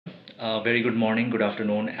Very good morning, good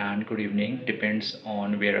afternoon, and good evening. Depends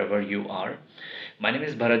on wherever you are. My name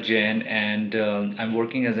is Bharat Jain, and I'm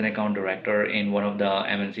working as an account director in one of the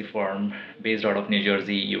MNC firm based out of New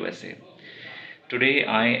Jersey, USA. Today,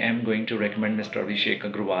 I am going to recommend Mr. Abhishek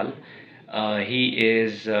Agrawal. He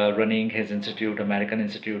is running his institute, American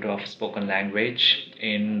Institute of Spoken Language,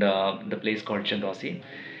 in the place called Chandosi.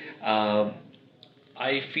 Uh,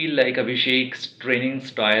 I feel like Abhishek's training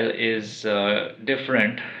style is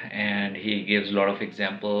different, and he gives a lot of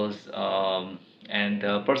examples and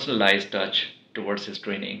personalized touch towards his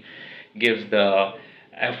training. Gives the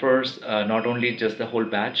efforts not only just the whole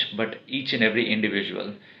batch, but each and every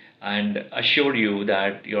individual, and assure you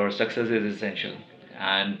that your success is essential.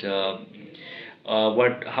 And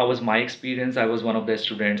what how was my experience? I was one of the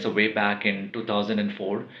students way back in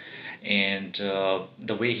 2004, and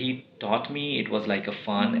the way he taught me, it was like a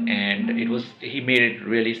fun, and he made it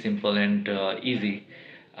really simple and easy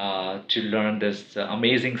to learn this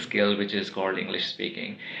amazing skill which is called English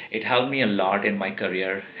speaking. It helped me a lot in my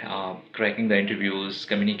career, cracking the interviews,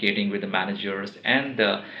 communicating with the managers and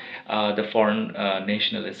the foreign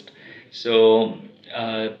nationalist. So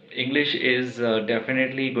English is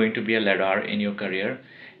definitely going to be a ladder in your career,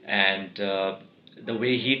 and the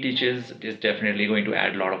way he teaches is definitely going to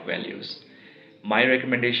add a lot of values. My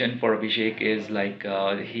recommendation for Abhishek is like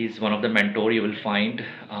he's one of the mentor you will find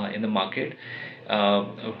in the market, uh,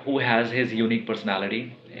 who has his unique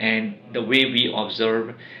personality, and the way we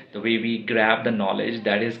observe, the way we grab the knowledge,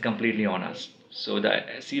 that is completely on us. So the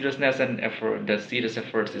seriousness and effort, the serious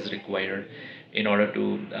efforts is required in order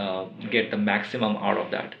to get the maximum out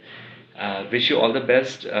of that. Wish you all the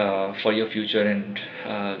best for your future and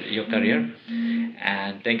your career.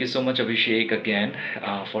 And thank you so much, Abhishek, again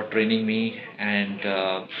for training me. And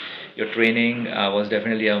your training was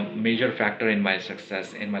definitely a major factor in my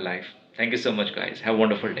success in my life. Thank you so much, guys. Have a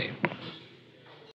wonderful day.